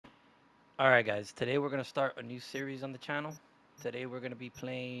Alright guys, today we're gonna start a new series on the channel. Today we're gonna be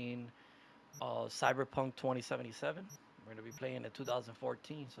playing Cyberpunk 2077. We're gonna be playing in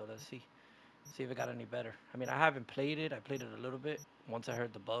 2014, so let's see if it got any better. I mean, I haven't played it. I played it a little bit. Once I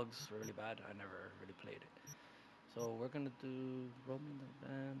heard the bugs were really bad, I never really played it. So we're gonna do roaming the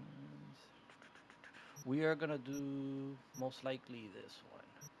bands. We are gonna do most likely this one.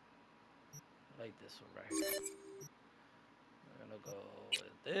 Like this one right here. We're gonna go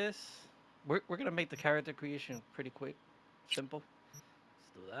with this. We're gonna make the character creation pretty quick, simple. Let's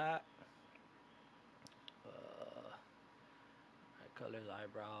do that. Colors,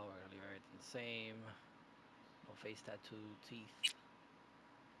 eyebrow. We're gonna leave everything the same. No face tattoo, teeth.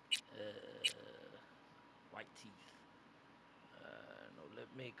 White teeth. No lip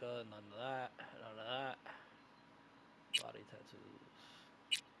makeup, none of that. None of that. Body tattoos.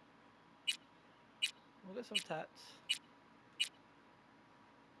 We'll get some tats.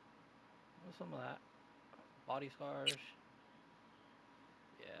 We'll get some of that. Body scars.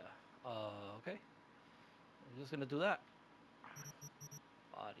 Yeah. Okay. We're just gonna do that.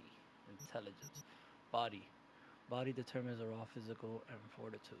 Body. Intelligence. Body. Body determines the raw physical and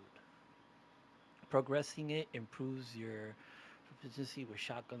fortitude. Progressing it improves your proficiency with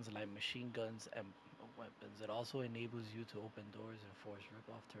shotguns, light machine guns, and weapons. It also enables you to open doors and force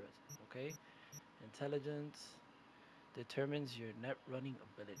rip-off turrets. Okay? Intelligence determines your net running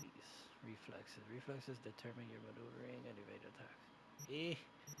abilities. Reflexes. Reflexes determine your maneuvering and evade attacks.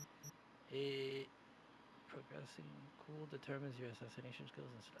 Progressing cool determines your assassination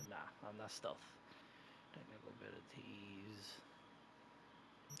skills and stuff. Nah, I'm not stealth. Technical abilities.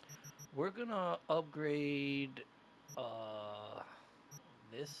 We're gonna upgrade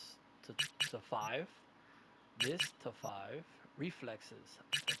this to 5, this to 5, reflexes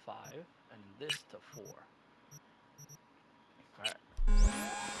to 5, and this to 4. Alright.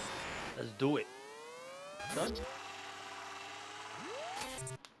 Let's do it. Done?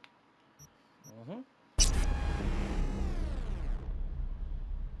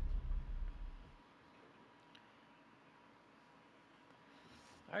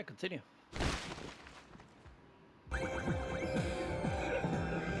 Alright, continue.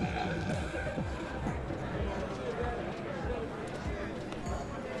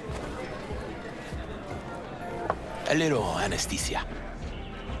 A little anesthesia.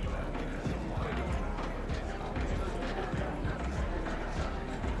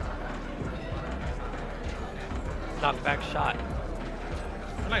 Knockback shot.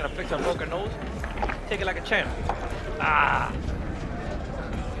 I'm not gonna fix a broken nose. Take it like a champ. Ah!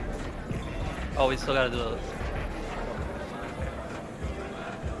 Oh, we still gotta do it.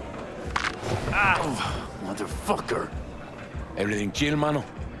 Ah! Oh, motherfucker. Everything chill, mano?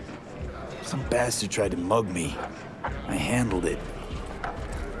 Some bastard tried to mug me. I handled it.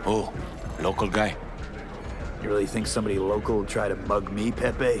 Oh, local guy. You really think somebody local will try to mug me,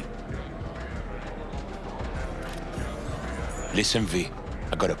 Pepe? Listen, V.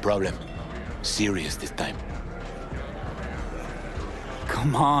 I got a problem. Serious this time.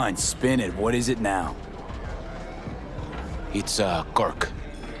 Come on, spin it. What is it now? It's, Kirk.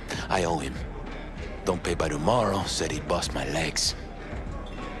 I owe him. Don't pay by tomorrow, said he'd bust my legs.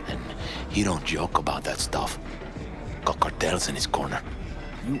 And he don't joke about that stuff. Got cartels in his corner.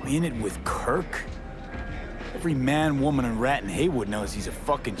 You in it with Kirk? Every man, woman, and rat in Haywood knows he's a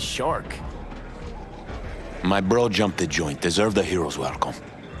fucking shark. My bro jumped the joint. Deserved a hero's welcome.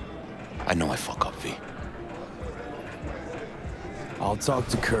 I know I fuck up, V. I'll talk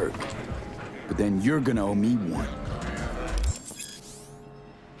to Kirk. But then you're gonna owe me one.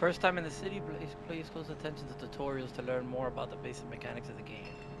 First time in the city, please close attention to tutorials to learn more about the basic mechanics of the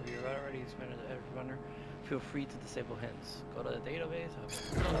game. If you're already experienced every runner, feel free to disable hints. Go to the database.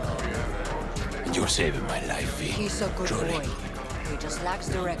 You're saving my life, V. He's a good Truly. boy. He just lacks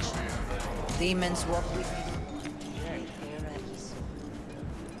direction. Demons walk with him. Very clear at ease.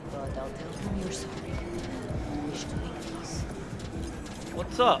 But I'll tell him you're sorry. I wish to make peace.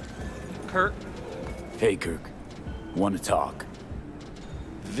 What's up, Kurt? Hey, Kirk. Want to talk?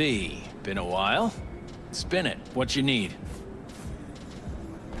 V, been a while? Spin it. What you need?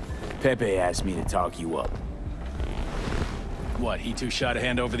 Pepe asked me to talk you up. What, he too shy to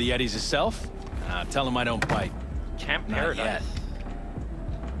hand over the Yetis himself? Tell him I don't bite. Champ Not Paradise. yet.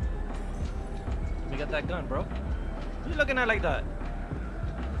 Let me get that gun, bro. What are you looking at like that?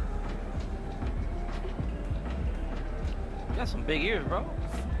 You got some big ears, bro.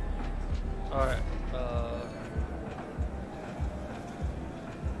 Alright,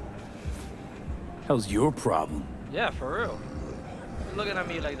 Hell's your problem? yeah, for real. You're looking at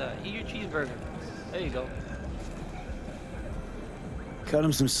me like that. Eat your cheeseburger. There you go. Cut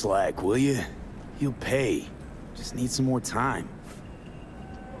him some slack, will you? He'll pay. Just need some more time.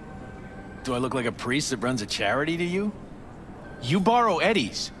 Do I look like a priest that runs a charity to you? You borrow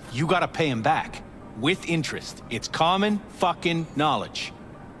Eddie's, you gotta pay him back. With interest. It's common fucking knowledge.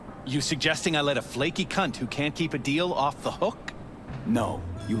 You suggesting I let a flaky cunt who can't keep a deal off the hook? No,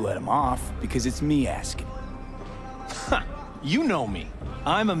 you let him off because it's me asking. Huh. You know me.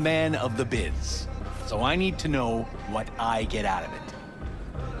 I'm a man of the biz. So I need to know what I get out of it.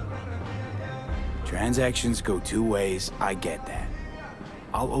 Transactions go two ways, I get that.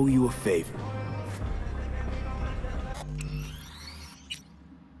 I'll owe you a favor.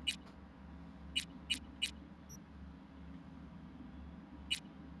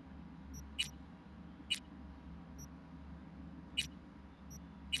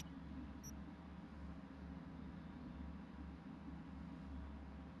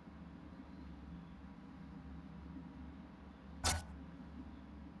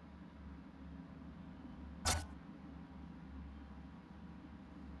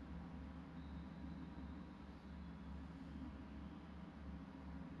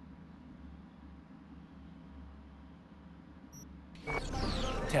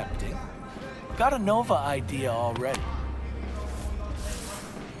 Tempting. Got a Nova idea already.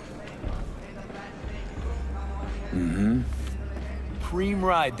 Mm-hmm. Preem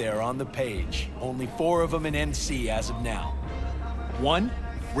ride there on the page. Only 4 of them in NC as of now. 1,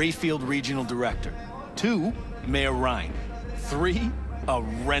 Rayfield Regional Director. 2, Mayor Ryan. 3, a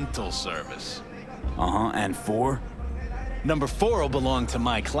rental service. Uh-huh, and 4? Number 4 will belong to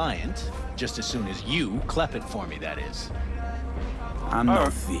my client, just as soon as you clep it for me, that is. I'm no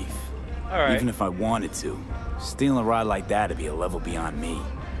thief. Alright. Even if I wanted to. Stealing a ride like that'd be a level beyond me.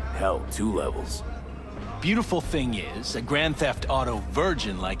 Hell, 2 levels. Beautiful thing is, a Grand Theft Auto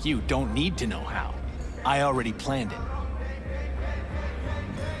virgin like you don't need to know how. I already planned it.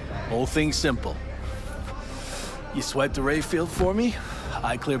 Whole thing's simple. You swipe the Rayfield for me,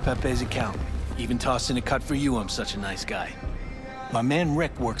 I clear Pepe's account. Even toss in a cut for you, I'm such a nice guy. My man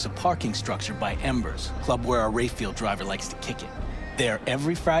Rick works a parking structure by Embers, club where our Rayfield driver likes to kick it. There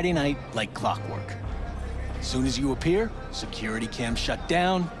every Friday night, like clockwork. As soon as you appear, security cam shut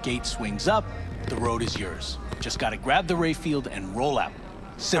down, gate swings up, the road is yours. Just gotta grab the Rayfield and roll out.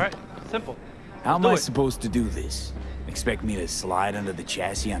 Simple. Alright, simple. How am do I it. supposed to do this? Expect me to slide under the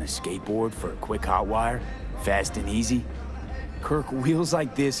chassis on a skateboard for a quick hot wire? Fast and easy? Kirk, wheels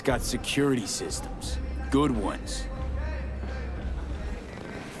like this got security systems. Good ones.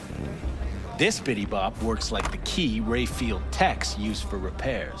 This bitty bop works like the key Rayfield techs use for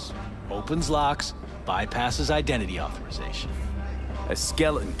repairs. Opens locks, bypasses identity authorization. A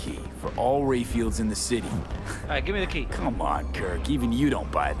skeleton key for all Rayfields in the city. Alright, give me the key. Come on, Kirk. Even you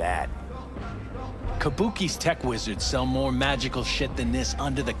don't buy that. Kabuki's tech wizards sell more magical shit than this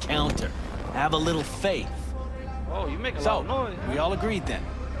under the counter. Have a little faith. Oh, you make a So, lot of noise. we all agreed then.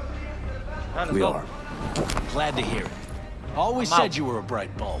 Alright, let's We go. are. Glad to hear it. Always I'm said out. you were a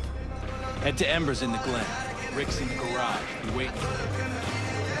bright bulb. Head to Embers in the Glen. Rick's in the garage. Be waiting for you.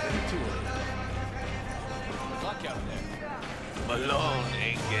 You two are Good luck out there. Malone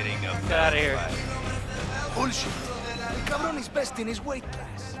ain't getting up. Get out of here. Bullshit. The cabron is best in his weight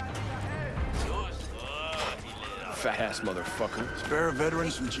class. Fat-ass motherfucker. Spare a veteran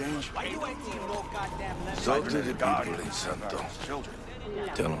some change. So to the people in Santo.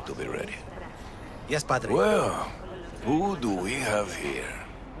 Tell them to be ready. Yes, Padre. Well, who do we have here?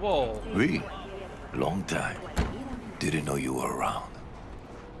 Whoa. We? Long time. Didn't know you were around.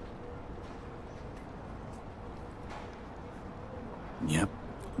 Yep.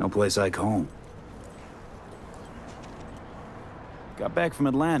 No place like home. Got back from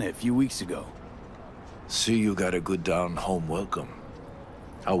Atlanta a few weeks ago. See you got a good down-home welcome.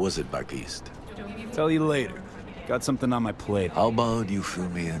 How was it back east? Tell you later. Got something on my plate. How about you fill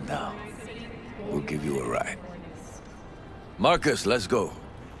me in now? We'll give you a ride. Marcus, let's go.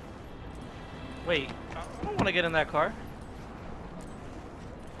 Wait, I don't want to get in that car.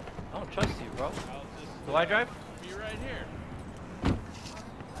 I don't trust you, bro. Do I drive? Be right here.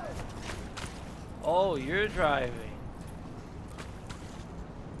 Oh, you're driving.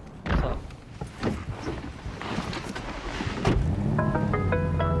 What's up?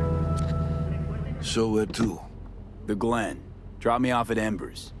 So where to? The Glen. Drop me off at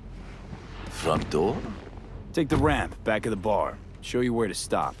Embers. Front door? Take the ramp, back of the bar. Show you where to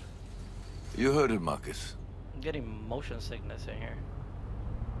stop. You heard it, Marcus. I'm getting motion sickness in here.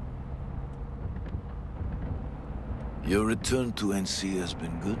 Your return to NC has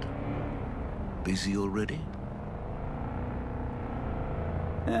been good? Busy already?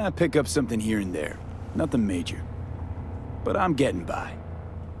 Pick up something here and there. Nothing major. but I'm getting by.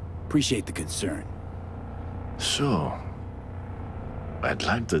 Appreciate the concern. So,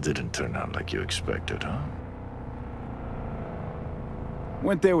 Atlanta didn't turn out like you expected, huh?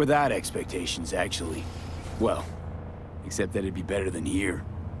 Went there without expectations, actually. Well, except that it'd be better than here.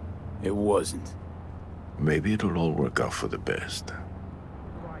 It wasn't. Maybe it'll all work out for the best.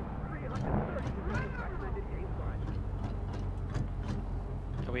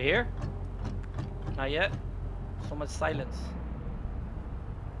 Are we here? Not yet. So much silence.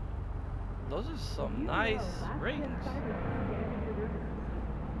 Those are some nice rings.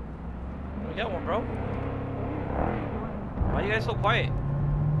 We got one, bro. Why are you guys so quiet?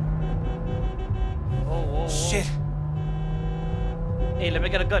 Whoa, whoa, whoa. Shit! Hey, let me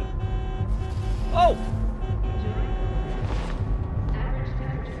get a gun. Oh!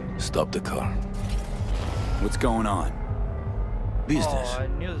 Stop the car. What's going on? Business. Oh, I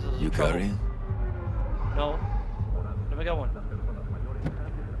knew this was You trouble. carrying? No. Let me get one.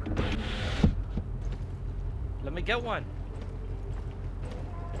 Let me get one.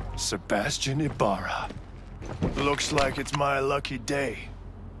 Sebastian Ibarra. Looks like it's my lucky day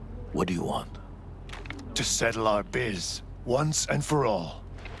What do you want? to settle our biz once and for all.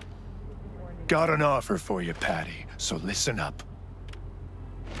 Got an offer for you, Patty, so listen up.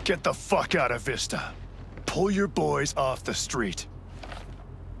 Get the fuck out of Vista. Pull your boys off the street.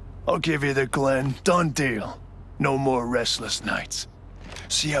 I'll give you the Glen. Done deal. No more restless nights.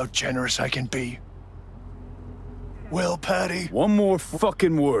 See how generous I can be? Well, Patty, One more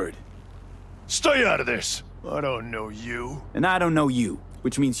fucking word. stay out of this. I don't know you. And I don't know you,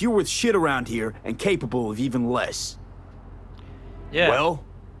 which means you're worth shit around here and capable of even less. Yeah. Well,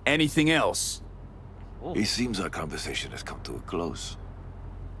 anything else? It seems our conversation has come to a close.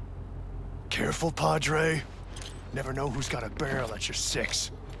 Careful, Padre. Never know who's got a barrel at your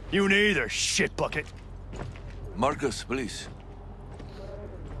six. You neither, shit bucket. Marcus, please.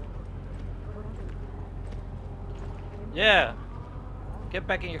 Yeah. Get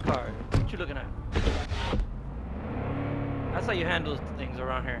back in your car. What you looking at? That's how you handle things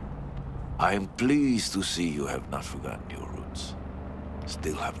around here. I am pleased to see you have not forgotten your roots.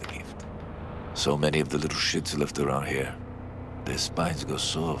 Still have the gift. So many of the little shits left around here. Their spines go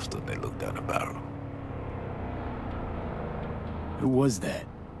soft when they look down a barrel. Who was that?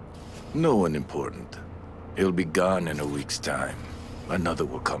 No one important. He'll be gone in a week's time. Another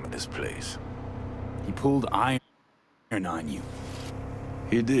will come in his place. He pulled iron on you.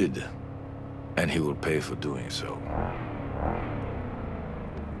 He did. And he will pay for doing so.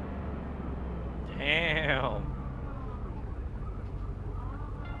 Damn.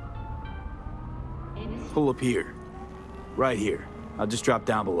 Pull up here. Right here. I'll just drop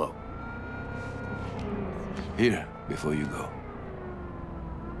down below. Here, before you go.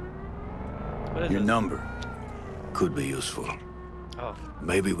 What is Your this? number. Could be useful. Oh.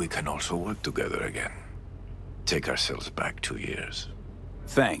 Maybe we can also work together again. Take ourselves back 2 years.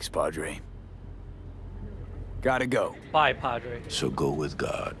 Thanks, Padre. Gotta go. Bye, Padre. So go with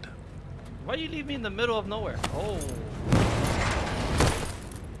God. Why you leave me in the middle of nowhere? Oh.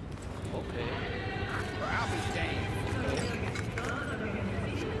 Okay.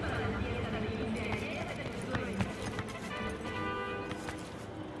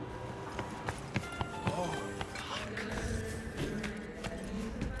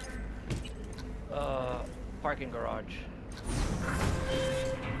 Parking garage.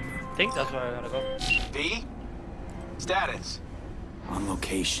 Think that's where I gotta go. V? Status. On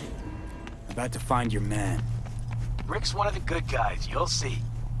location. About to find your man. Rick's one of the good guys, you'll see.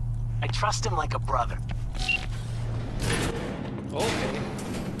 I trust him like a brother. Okay.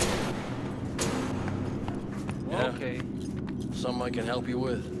 Yeah. Okay. Something I can help you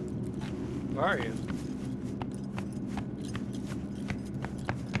with. Where are you?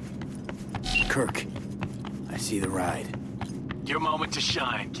 Kirk. I see the ride. Your moment to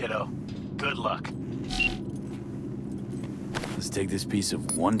shine, kiddo. Good luck. Let's take this piece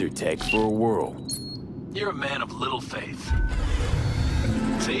of wonder tech for a whirl. You're a man of little faith.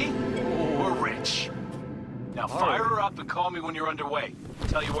 See? We're rich. Now fire her up and call me when you're underway.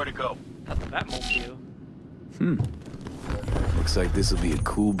 Tell you where to go. Got the Batmobile. Looks like this'll be a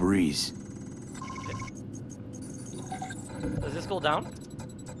cool breeze. Does this go down?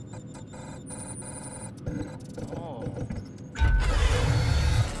 Oh.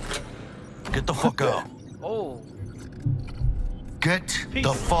 Get the fuck out. Oh. Get Peace.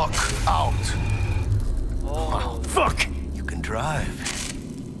 the fuck out. Oh. Fuck! You can drive.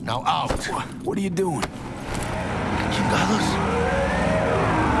 Now out. What are you doing? Chingados.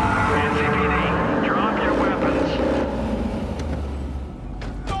 NCPD, drop your weapons.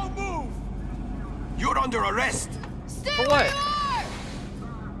 Don't move! You're under arrest. Stay For what?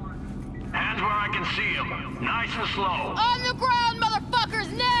 Hands where I can see them. Nice and slow. On the ground,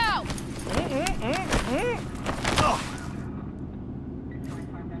 motherfuckers, now!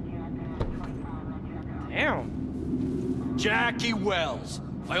 Damn. Jackie Wells,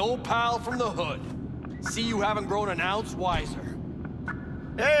 my old pal from the hood. See you haven't grown an ounce wiser.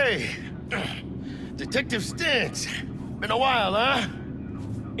 Hey! Detective Stintz. Been a while, huh?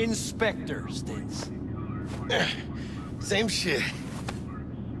 Inspector Stintz. Same shit.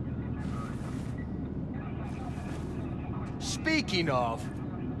 Speaking of,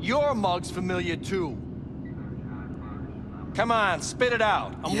 your mug's familiar too. Come on, spit it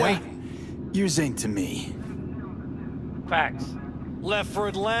out. I'm waiting. Yours ain't to me. Facts. Left for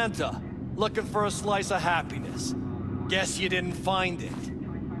Atlanta, looking for a slice of happiness. Guess you didn't find it.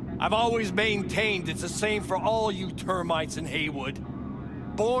 I've always maintained it's the same for all you termites in Haywood.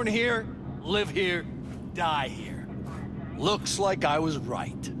 Born here, live here, die here. Looks like I was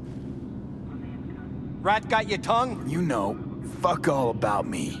right. Rat got your tongue? You know, fuck all about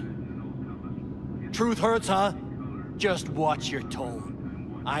me. Truth hurts, huh? Just watch your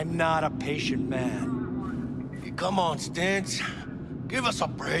tone. I'm not a patient man. Hey, come on, Stintz. Give us a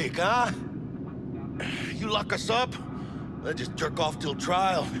break, huh? You lock us up, then just jerk off till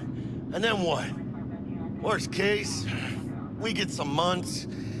trial. And then what? Worst case, we get some months.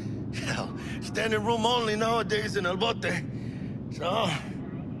 Hell, standing room only nowadays in El Bote. So,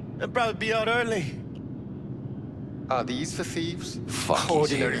 they'll probably be out early. Are these the thieves? Fuck,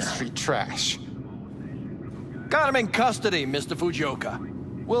 Ordinary street trash. Got him in custody, Mr. Fujioka.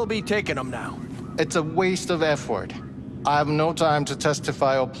 We'll be taking him now. It's a waste of effort. I have no time to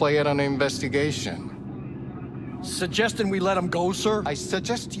testify or play it on an investigation. Suggesting we let him go, sir? I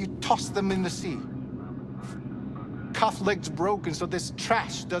suggest you toss them in the sea. Cuff legs broken so this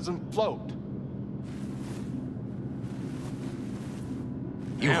trash doesn't float.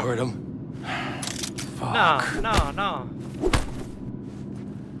 You heard him. Fuck. No.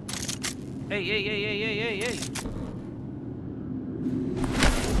 Hey.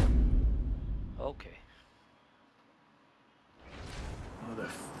 Okay.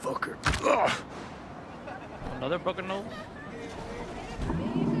 Motherfucker. Ugh. Another broken nose?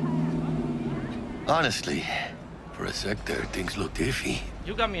 Honestly, for a sec there, things looked iffy.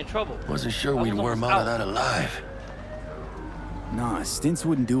 You got me in trouble. Wasn't sure we'd worm out of that alive. Nah, Stintz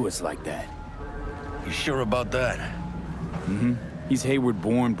wouldn't do us like that. You sure about that? Mm-hmm. He's Hayward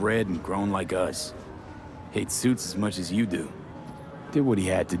born, bred, and grown like us. Hates suits as much as you do. Did what he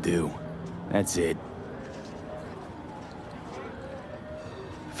had to do. That's it.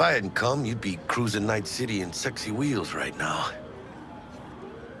 If I hadn't come, you'd be cruising Night City in sexy wheels right now.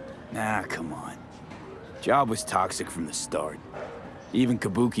 Nah, come on. Job was toxic from the start. Even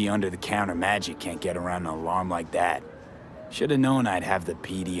Kabuki under-the-counter magic can't get around an alarm like that. Should've known I'd have the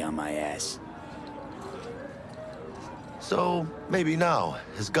PD on my ass. So, maybe now,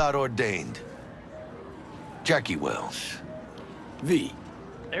 as God ordained. Jackie Wells. V.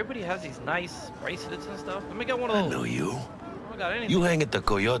 Everybody has these nice bracelets and stuff. Let me get one of those. I know you. I don't got anything. You hang at the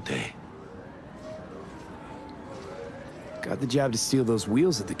Coyote. Got the job to steal those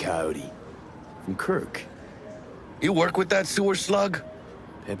wheels at the Coyote. From Kirk. You work with that sewer slug?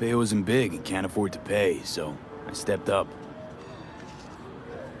 Pepe wasn't big and can't afford to pay, so I stepped up.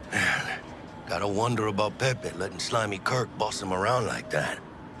 Gotta wonder about Pepe letting slimy Kirk boss him around like that.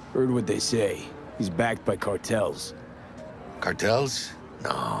 Heard what they say. He's backed by cartels. Cartels?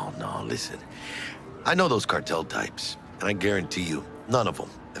 No, listen. I know those cartel types, and I guarantee you, none of them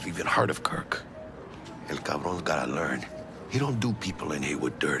have even heard of Kirk. El cabron's gotta learn. He don't do people in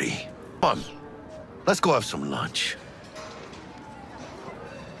Haywood dirty. Come on, let's go have some lunch.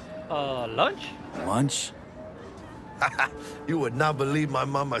 Lunch? Lunch? You would not believe my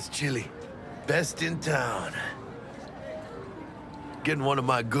mama's chili. Best in town. Getting one of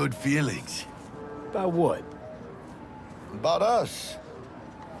my good feelings. About what? About us.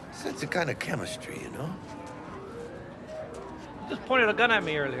 Sense a kind of chemistry, you know? You just pointed a gun at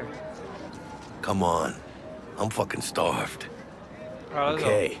me earlier. Come on. I'm fucking starved. All right, let's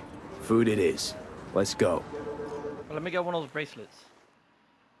Okay. go. Food it is. Let's go. Well, let me get one of those bracelets.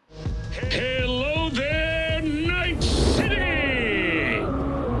 Hello there, Night City!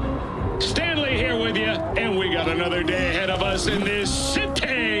 Stanley here with you, and we got another day ahead of us in this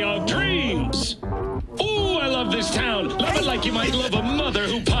city of dreams. Ooh, I love this town. Love it like you might love a mother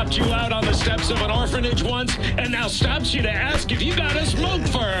who popped you out on the steps of an orphanage once and now stops you to ask if you got a smoke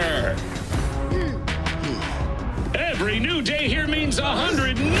for her. Every new day here means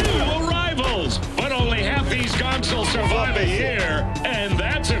 100 new arrivals, but only half these gonks will survive a year, and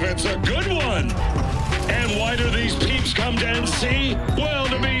that's if it's a good one. And why do these peeps come to NC? Well,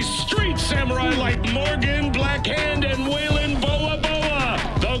 to be street samurai like Morgan, Blackhand, and Waylon Boa Boa.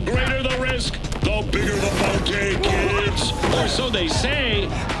 The greater the risk, the bigger the bounty, kids. Or so they say.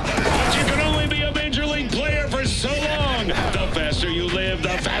 But you can only be a major league player for so long. The faster you live,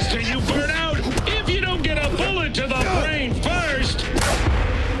 the faster you burn out. If you don't get a bullet to the brain first.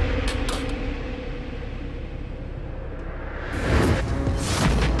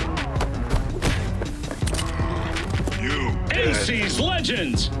 NC's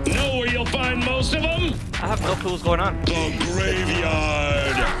legends. Know where you'll find most of them? I have no clue what's going on. The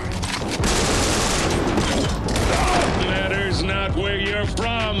graveyard. Matters not where you're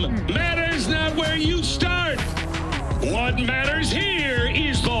from. Matters not where you start. What matters here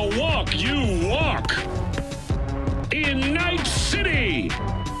is the walk you walk. In Night City.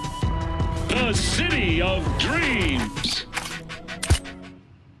 The city of dreams.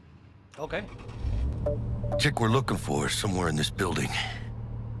 Okay. Chick we're looking for is somewhere in this building.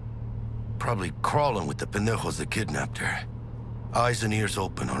 Probably crawling with the pendejos that kidnapped her. Eyes and ears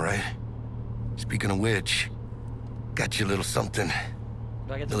open, all right? Speaking of which, got you a little something.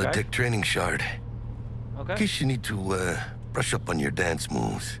 Do I get to Little drive? tech training shard. Okay. In case you need to, brush up on your dance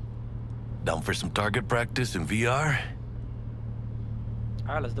moves. Down for some target practice in VR?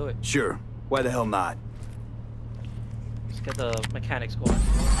 All right, let's do it. Sure. Why the hell not? Let's get the mechanics going.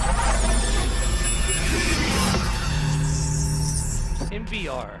 In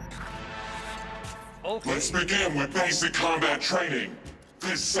VR. Okay. Let's begin with basic combat training.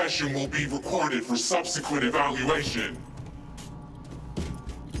 This session will be recorded for subsequent evaluation.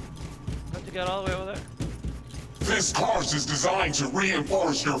 Have to get all the way over there. This course is designed to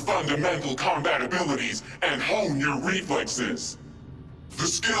reinforce your fundamental combat abilities and hone your reflexes. The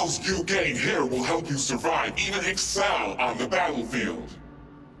skills you gain here will help you survive, even excel on the battlefield.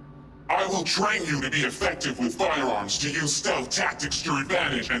 I will train you to be effective with firearms, to use stealth tactics to your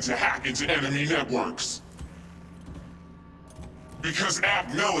advantage, and to hack into enemy networks. Because at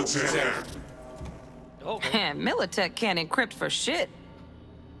Militech... Okay. Militech can't encrypt for shit.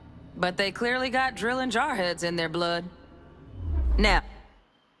 But they clearly got drill and jarheads in their blood. Now,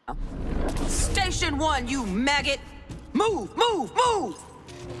 Station 1, you maggot! Move, move, move!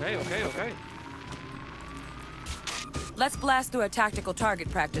 Okay. Let's blast through a tactical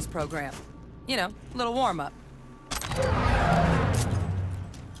target practice program. You know, a little warm-up.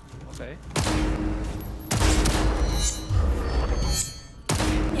 Okay.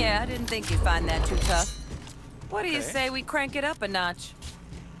 Yeah, I didn't think you'd find that too tough. What do you say we crank it up a notch?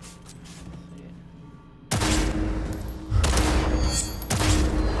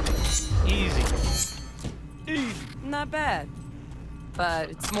 Easy. Not bad. But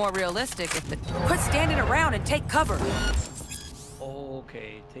it's more realistic if the... Quit standing around and take cover!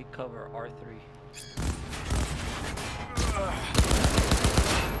 Okay, take cover, R3.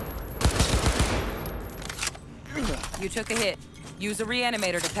 You took a hit. Use a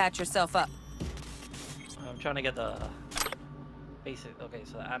reanimator to patch yourself up. I'm trying to get the basic. Okay,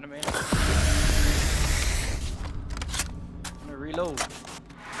 so the animator. I'm gonna reload.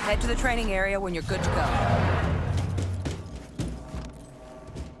 Head to the training area when you're good to go.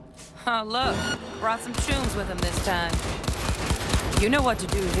 Oh, look. Brought some chooms with him this time. You know what to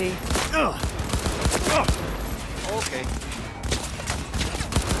do, V. Okay.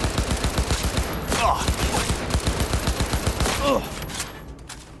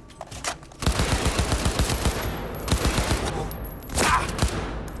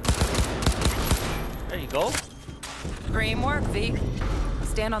 There you go. Scream work, V.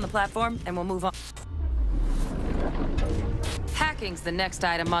 Stand on the platform and we'll move on. Hacking's the next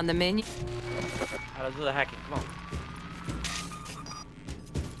item on the menu. Let's do the hacking. Come on.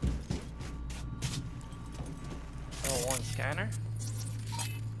 Oh, one scanner.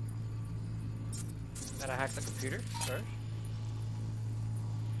 Gotta hack the computer first.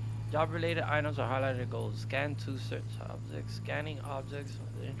 Job-related items are highlighted in gold. Scan to search objects. Scanning objects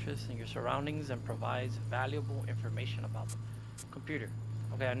of interest in your surroundings and provides valuable information about them. Computer.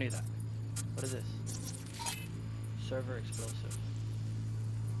 Okay, I knew that. What is this? Server explosive.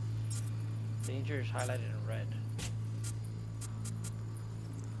 Danger is highlighted in red.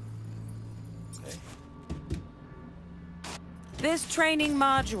 Okay. This training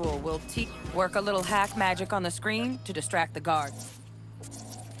module will work a little hack magic on the screen to distract the guards.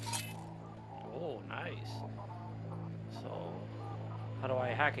 Oh, nice. So, how do I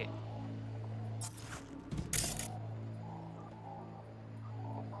hack it?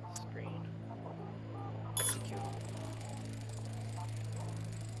 Screen. Execute.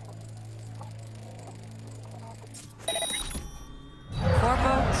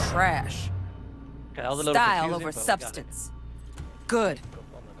 Corpo trash. Okay, that was a little Style confusing, over but we got it. substance. Good.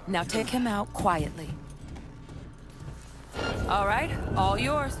 Now take him out quietly. All right, all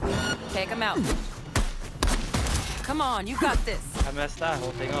yours. Take him out. Come on, you got this. I messed that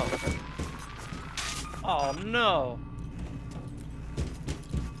whole thing up. Oh no.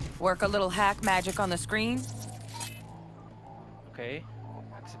 Work a little hack magic on the screen. Okay.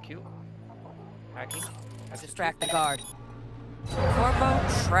 Execute. Hacking. Distract the guard. Corpo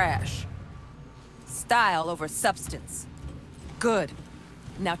trash. Style over substance. Good.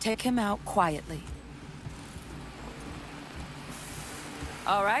 Now take him out quietly.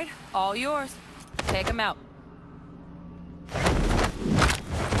 All right, all yours. Take him out.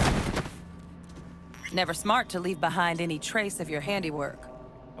 Never smart to leave behind any trace of your handiwork.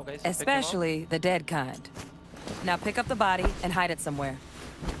 Okay, so Especially the dead kind. Now pick up the body and hide it somewhere.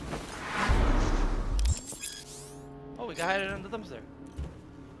 Oh, we can hide it under the dumpster.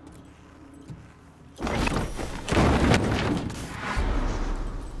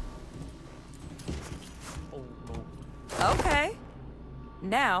 Okay.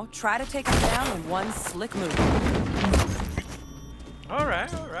 Now try to take him down in one slick move. All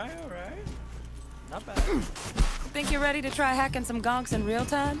right. Not bad. Think you're ready to try hacking some gonks in real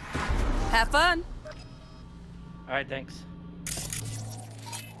time? Have fun. All right, thanks.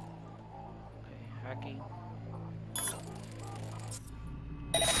 Okay, hacking.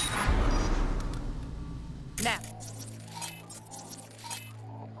 Now.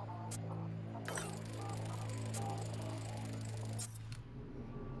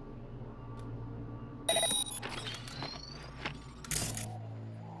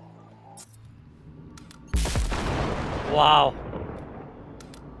 Wow.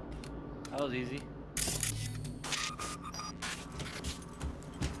 That was easy.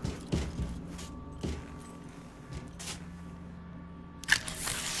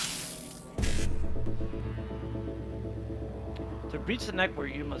 To breach the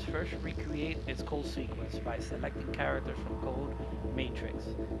network, you must first recreate its code sequence by selecting characters from Code Matrix.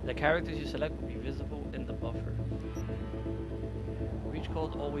 The characters you select will be visible in the buffer. Breach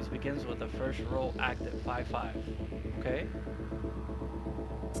code always begins with the first row active 5-5. Okay.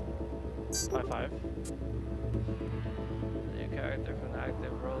 5-5. Your character from the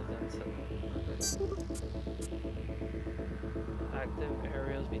active row, then active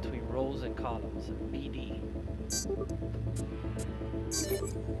areas between rows and columns. BD.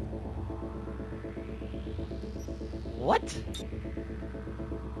 What?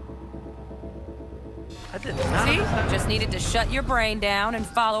 I did not understand. See? Just needed to shut your brain down and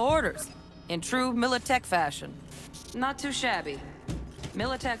follow orders. In true Militech fashion. Not too shabby.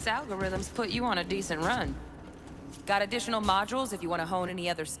 Militech's algorithms put you on a decent run. Got additional modules if you want to hone any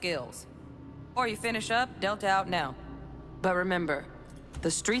other skills. Or you finish up, Delta out now. But remember, the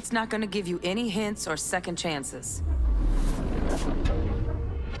street's not gonna give you any hints or second chances.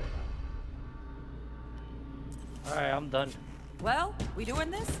 Alright, I'm done. Well, we doing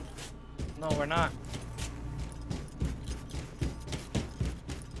this? No, we're not.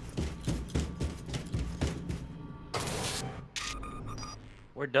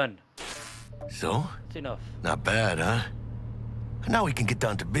 We're done. So? It's enough. Not bad, huh? Now we can get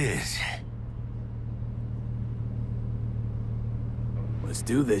down to biz. Let's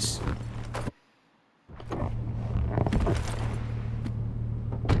do this.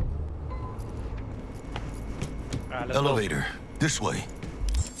 Alright, let's Elevator. This way.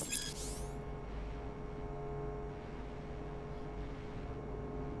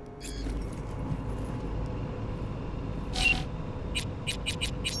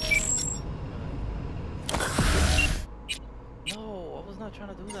 No, I was not trying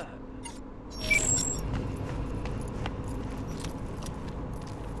to do that.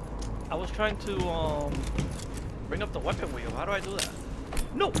 I was trying to bring up the weapon wheel. How do I do that?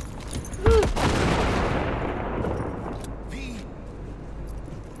 No.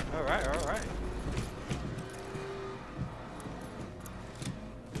 All right.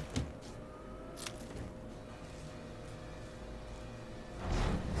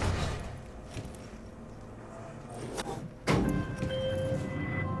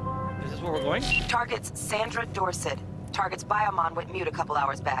 Is this where we're going? Target's Sandra Dorset. Target's biomon went mute a couple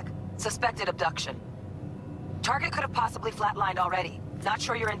hours back. Suspected abduction. Target could have possibly flatlined already. Not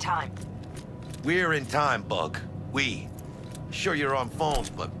sure you're in time. We're in time, Bug. We. Sure you're on phones,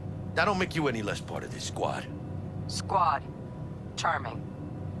 but that don't make you any less part of this squad. Squad. Charming.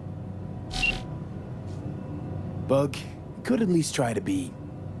 Bug, you could at least try to be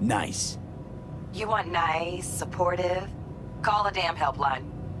nice. You want nice, supportive? Call a damn helpline.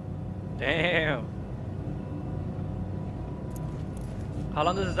 Damn. How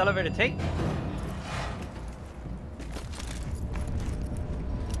long does this elevator take?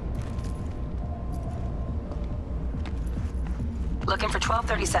 Looking for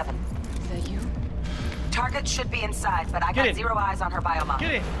 1237. Is that you? Target should be inside, but I got zero eyes on her biomon.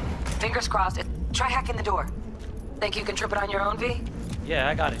 Get in. Fingers crossed. Try hacking the door. Think you can trip it on your own, V? Yeah,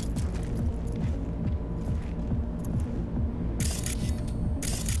 I got it.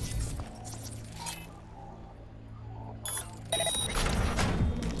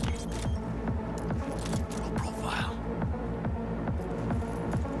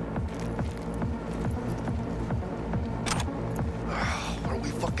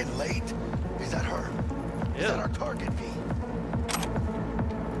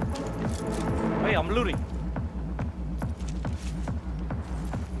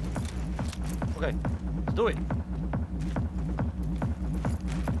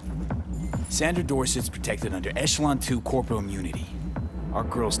 Sandra Dorset's protected under Echelon 2 corporal immunity. Our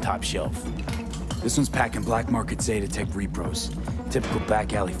girl's top shelf. This one's packing black market Zeta Tech repros. Typical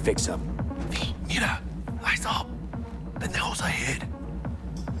back alley fix-up. Mira, eyes up. Pendejos ahead.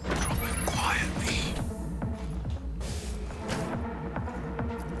 Quiet, V.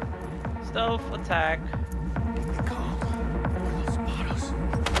 Stealth attack.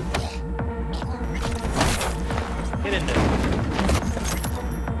 Get in there.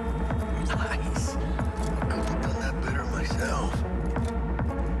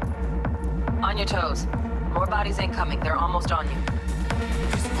 On your toes. More bodies incoming. They're almost on you.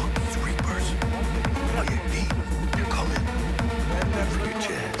 These fucking Reapers. Oh, yeah, V. You're coming. Never your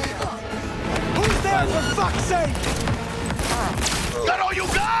chance. Who's there, for fuck's sake? That all you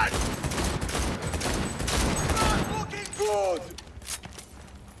got? Not looking good!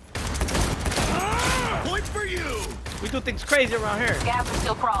 Point for you! We do things crazy around here. Scabs are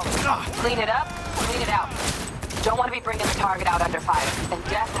still crawling. Clean it up, clean it out. Don't want to be bringing the target out under fire. And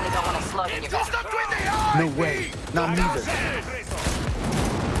definitely don't want to slug in your back. No way. Not neither.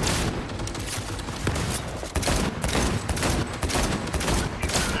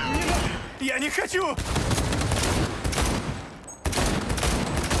 Я не хочу!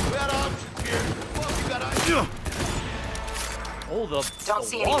 Hold up. Don't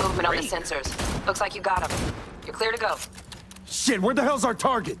see any movement on the sensors. Looks like you got them. You're clear to go. Shit, where the hell's our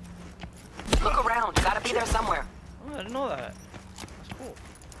target? Look around. Gotta be there somewhere. Oh, I didn't know that. That's cool.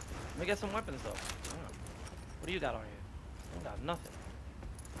 Let me get some weapons though. What do you got on here? I don't got nothing.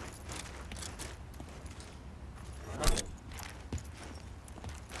 Nothing.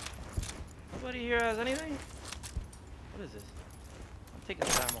 Nobody here has anything? What is this? I'm taking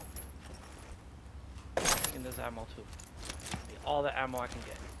this ammo. I'm taking this ammo too. Need all the ammo I can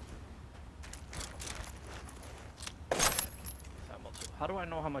get. This ammo too. How do I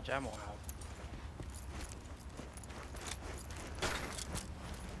know how much ammo I have?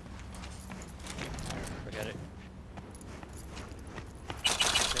 Forget it.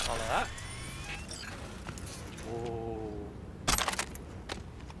 Get all of that. Whoa.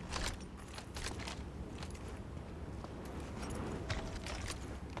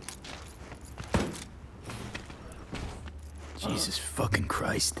 Jesus fucking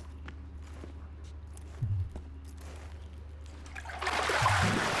Christ.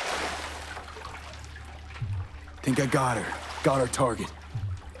 Think I got her. Got our target.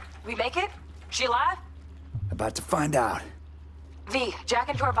 We make it? She alive? About to find out. V, jack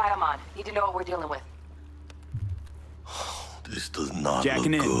into her biomon. Need to know what we're dealing with. This does not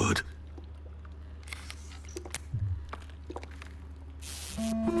Jacking look in. good.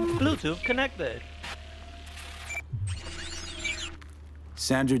 Bluetooth connected.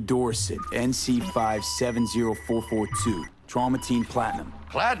 Sandra Dorset, NC570442. Trauma Team Platinum.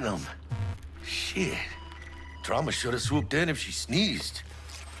 Platinum? Shit. Trauma should have swooped in if she sneezed.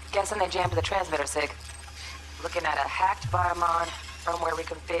 Guessing they jammed the transmitter, Sig. Looking at a hacked biomon, firmware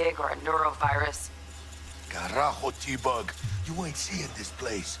reconfig, or a neurovirus. Carajo, T-Bug. You ain't seeing this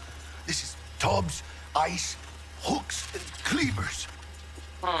place. This is tubs, ice, hooks, and cleavers.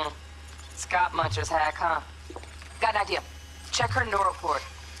 Scott Muncher's hack, huh? Got an idea. Check her neural port.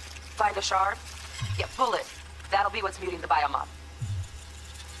 Find a shard? Yeah, pull it. That'll be what's muting the biomon.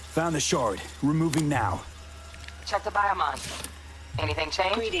 Found the shard. Removing now. Check the biomon. Anything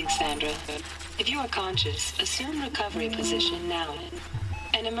change? Greetings, Sandra. If you are conscious, assume recovery position now.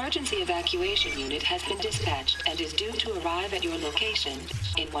 An emergency evacuation unit has been dispatched and is due to arrive at your location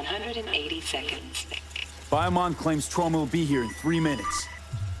in 180 seconds. Biomon claims trauma will be here in 3 minutes.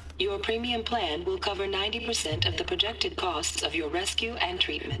 Your premium plan will cover 90% of the projected costs of your rescue and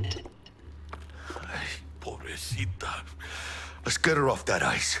treatment. Ay, pobrecita. Let's get her off that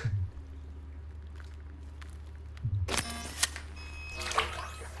ice.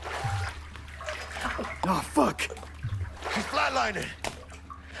 Oh, fuck. She's flatlining.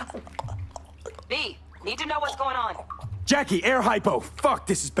 V, need to know what's going on. Jackie, air hypo. Fuck,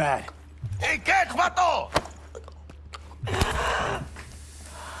 this is bad. Hey, catch, vato!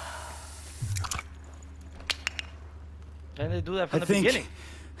 Didn't they do that from the beginning?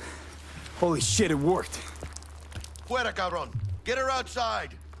 Holy shit, it worked. Fuera, cabrón. Get her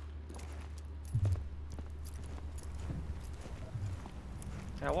outside.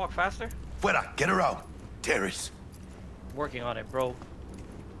 Can I walk faster? Fuera, get her out. Terrace. Working on it, bro.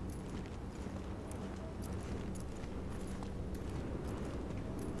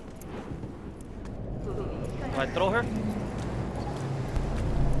 Do I throw her?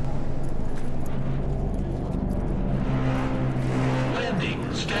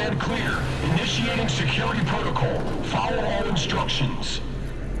 Landing. Stand clear. Initiating security protocol. Follow all instructions.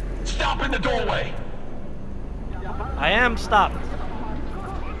 Stop in the doorway. I am stopped.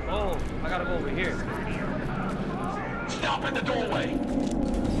 Oh, I gotta go over here. Stop in the doorway.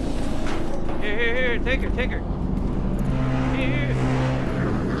 Here, take her, take her. Here.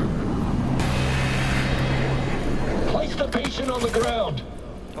 Place the patient on the ground.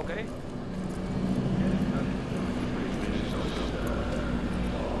 Okay.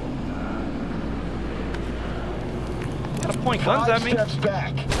 You gotta point guns at me. 5 steps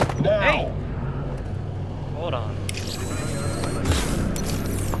back. Now. Hey. Hold on.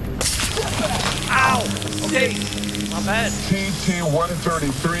 Ow! Okay. My bad.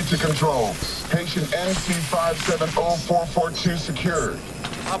 TT-133 to control. Patient NC570442 secured.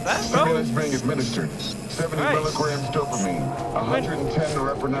 Not bad, bro. Stimulus being administered. 70 milligrams dopamine, 110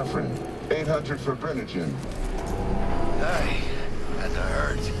 norepinephrine, 800 fibrinogen. Hey, had to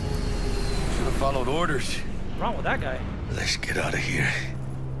hurt. Should have followed orders. What's wrong with that guy? Let's get out of here.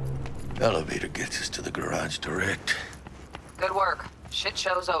 Elevator gets us to the garage direct. Good work. Shit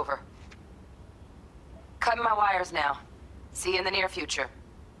show's over. Cutting my wires now. See you in the near future.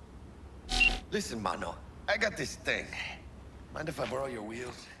 Listen, mano. I got this thing. Mind if I borrow your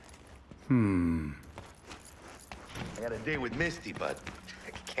wheels? Hmm. I got a date with Misty, but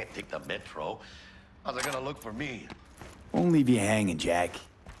I can't take the metro. How's it gonna look for me? Won't leave you hanging, Jack.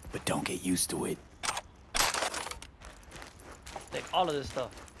 But don't get used to it. Take all of this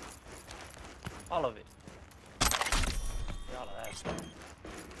stuff. All of it. Take all of that stuff.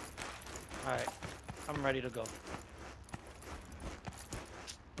 Alright. I'm ready to go.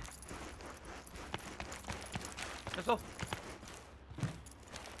 Let's go.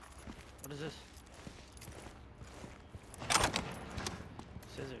 What is this?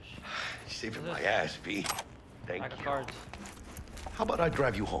 Scissors. Saving my ass, B. Thank Pack of you. cards. How about I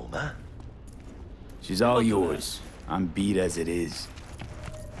drive you home, huh? She's all yours. I'm beat as it is.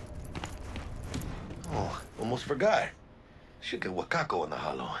 Oh, almost forgot. Should get Wakako in the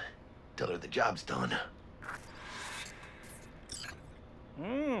hollow. Tell her the job's done.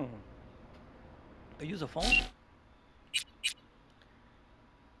 Mmm. I use a phone?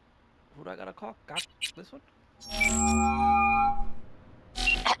 Who do I gotta call? Got this one?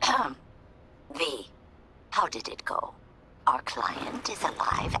 V, how did it go? Our client is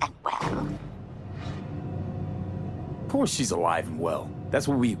alive and well. Of course she's alive and well. That's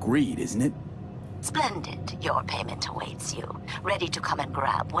what we agreed, isn't it? Splendid. Your payment awaits you. Ready to come and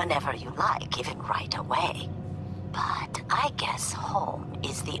grab whenever you like, even right away. But I guess home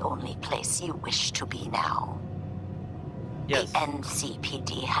is the only place you wish to be now. Yes. The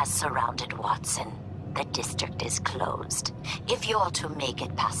NCPD has surrounded Watson. The district is closed. If you're to make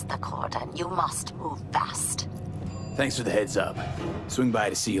it past the cordon, you must move fast. Thanks for the heads up. Swing by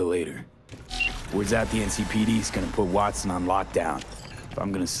to see you later. Word's out the NCPD's gonna put Watson on lockdown. If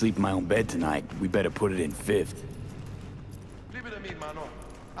I'm gonna sleep in my own bed tonight, we better put it in 5th. Leave it to me, mano.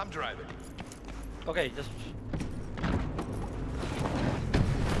 I'm driving. Okay, just...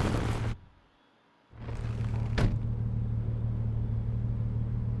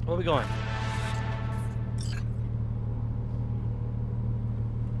 Where are we going?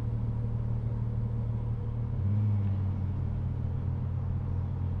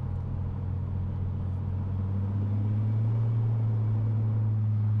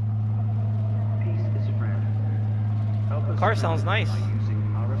 Car sounds nice.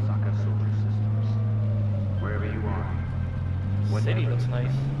 Wherever you are. City looks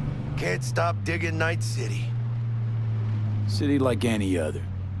nice. Can't stop digging Night City. City like any other,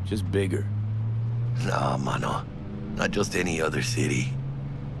 just bigger. Nah, mano. Not just any other city.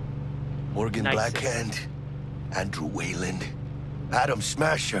 Morgan Nice Blackhand, Andrew Wayland, Adam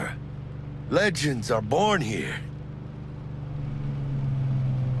Smasher. Legends are born here.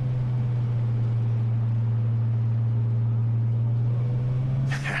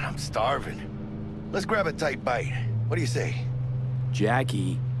 Man, I'm starving. Let's grab a tight bite. What do you say?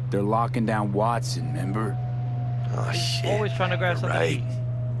 Jackie, they're locking down Watson, remember? Oh, shit. Always trying to grab something to eat.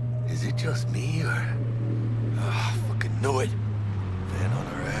 Is it just me, or... Oh, fucking knew it. Van on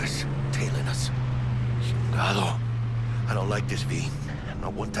our ass, tailing us. Chingado. I don't like this, V.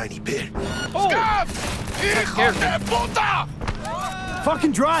 Not one tiny bit. Oh! Stop! Hijo de puta!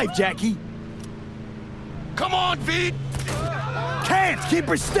 Fucking drive, Jackie. Come on, V! Can't! Keep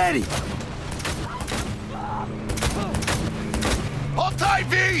her steady! Hold tight,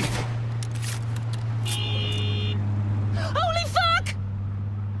 V! Holy fuck!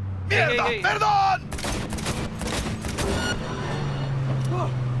 Mierda! Hey. Perdón!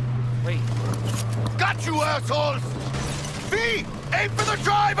 Wait. Got you, assholes! V! Aim for the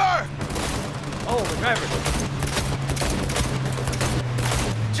driver! Oh, the driver.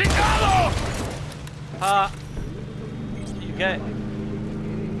 Chingado! You get it.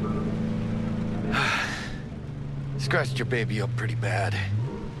 Scratched your baby up pretty bad.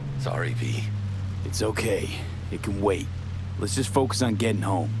 Sorry, V. It's okay. It can wait. Let's just focus on getting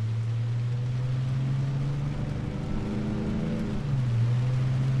home.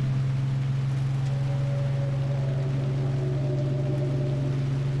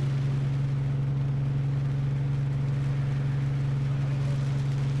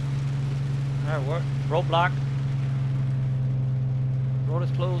 Alright, what? Roadblock. Road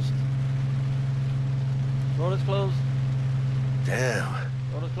is closed. Road is closed. Damn.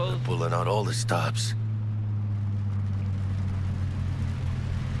 Road is closed. They're pulling out all the stops.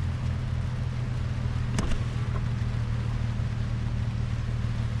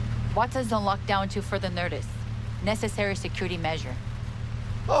 What does the lockdown to further notice? Necessary security measure.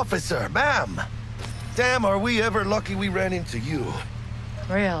 Officer, ma'am! Damn, are we ever lucky we ran into you.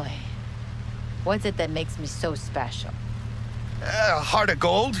 Really? What's it that makes me so special? A heart of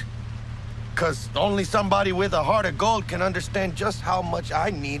gold? 'Cause only somebody with a heart of gold can understand just how much I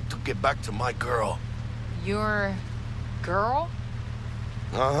need to get back to my girl. Your girl?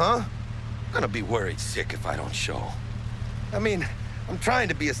 Uh-huh. Gonna be worried sick if I don't show. I mean, I'm trying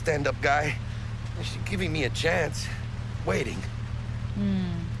to be a stand-up guy. And she's giving me a chance. Waiting.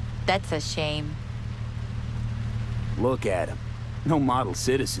 That's a shame. Look at him. No model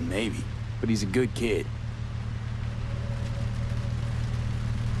citizen, maybe, but he's a good kid.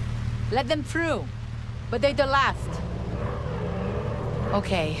 Let them through. But they're the last.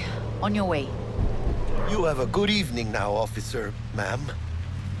 Okay, on your way. You have a good evening now, officer, ma'am.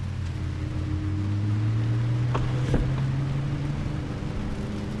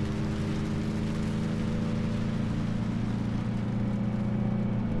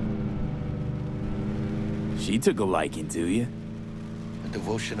 She took a liking to you. The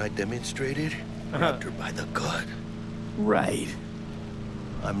devotion I demonstrated grabbed her by the gut. Right.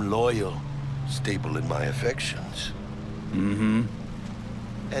 I'm loyal, stable in my affections. Mm-hmm.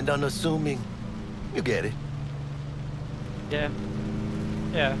 And unassuming. You get it. Yeah.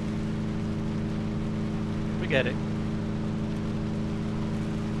 Yeah. We get it.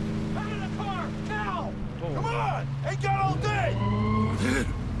 Out of the car, now! Come on! Ain't got all day!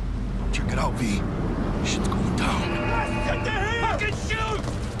 Check it out, V. Shit's going down. Get the here! Fucking shoot!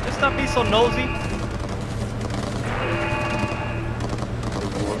 Let's not be so nosy.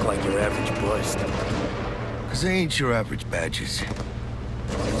 Doesn't look like your average bust. 'Cause they ain't your average badges.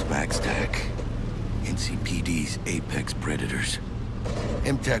 It's MaxTac. NCPD's apex predators.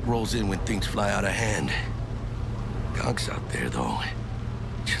 MTAC rolls in when things fly out of hand. Gonks out there, though.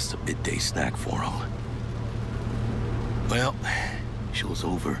 Just a midday snack for them. Well, show's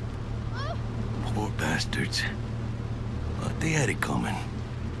over. Poor bastards. But they had it coming.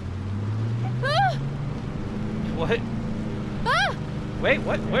 What? Wait,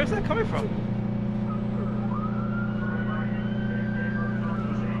 what? Where's that coming from?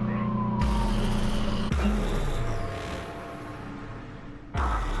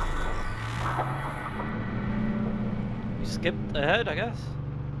 We skipped ahead, I guess.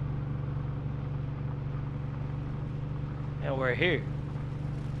 And we're here.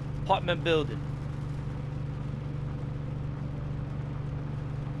 Apartment building.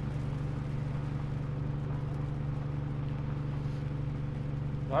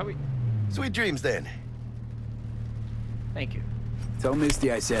 Why are we? Sweet dreams, then. Thank you. Tell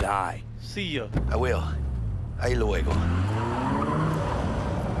Misty I said hi. See ya. I will. Ahí luego.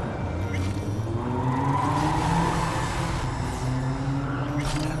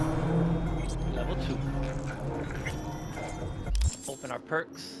 Level 2. Open our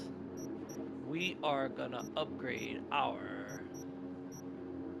perks. We are gonna upgrade our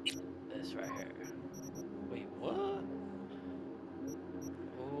this right here. Wait, what?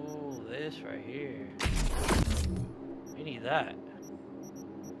 Oh, this right here. We need that.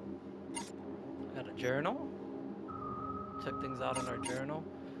 Got a journal. check things out in our journal.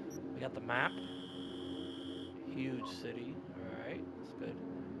 We got the map. Huge city. Alright, that's good.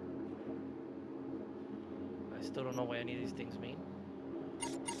 I still don't know what any of these things mean.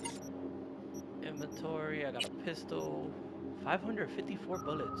 Inventory, I got a pistol. 554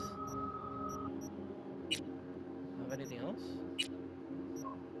 bullets. Have anything else?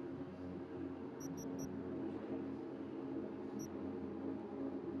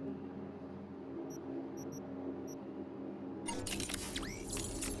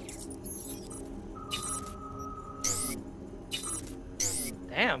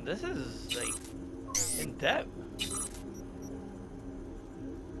 Damn, this is like in depth.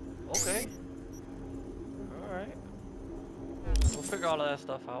 Okay. Alright. We'll figure all of that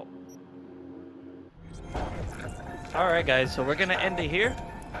stuff out. Alright guys, so we're gonna end it here.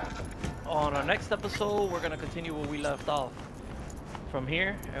 On our next episode, we're gonna continue where we left off from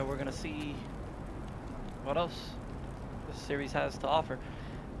here, and we're gonna see what else this series has to offer.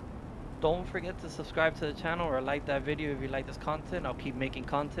 Don't forget to subscribe to the channel or like that video if you like this content. I'll keep making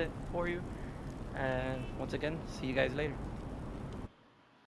content for you. And once again, see you guys later.